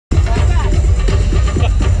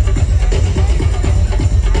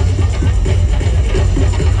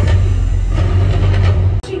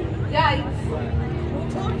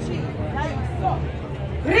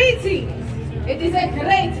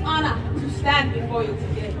stand before you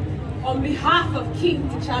today on behalf of King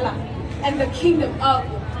T'Challa and the kingdom of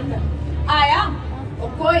Wakanda. I am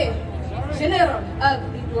Okoye, General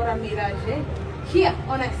of the Dora Milaje, here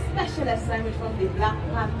on a special assignment from the Black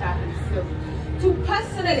Panther himself to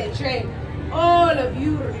personally train all of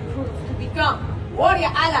you recruits to become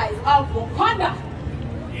warrior allies of Wakanda.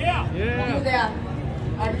 Yeah. You there?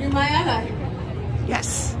 Are you my ally?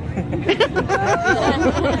 Yes.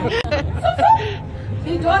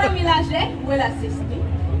 The Dora Milaje will assist me.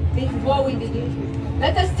 Before we begin,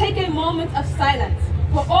 let us take a moment of silence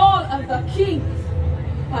for all of the kings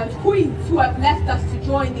and queens who have left us to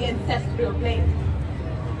join the ancestral plane.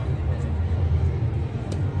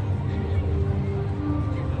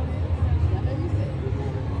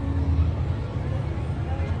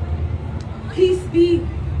 Peace be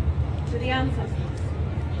to the ancestors.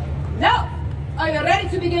 Now, are you ready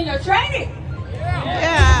to begin your training?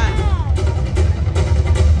 Yeah.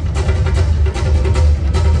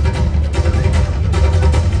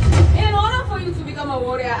 In order for you to become a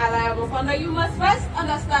warrior ally of Wakanda, you must first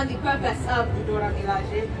understand the purpose of the Dora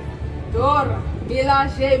Milaje. Dora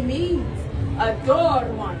Milaje means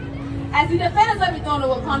adored one. As the defenders of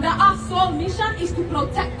eternal Wakanda, our sole mission is to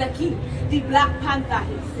protect the king, the Black Panther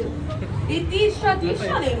himself. It is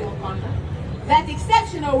tradition in Wakanda that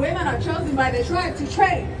exceptional women are chosen by the tribe to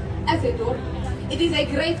train as a Dora. It is a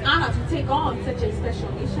great honor to take on such a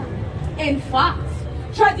special mission. In fact,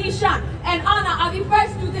 tradition and honor are the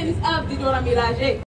first two things of the Dora Milaje.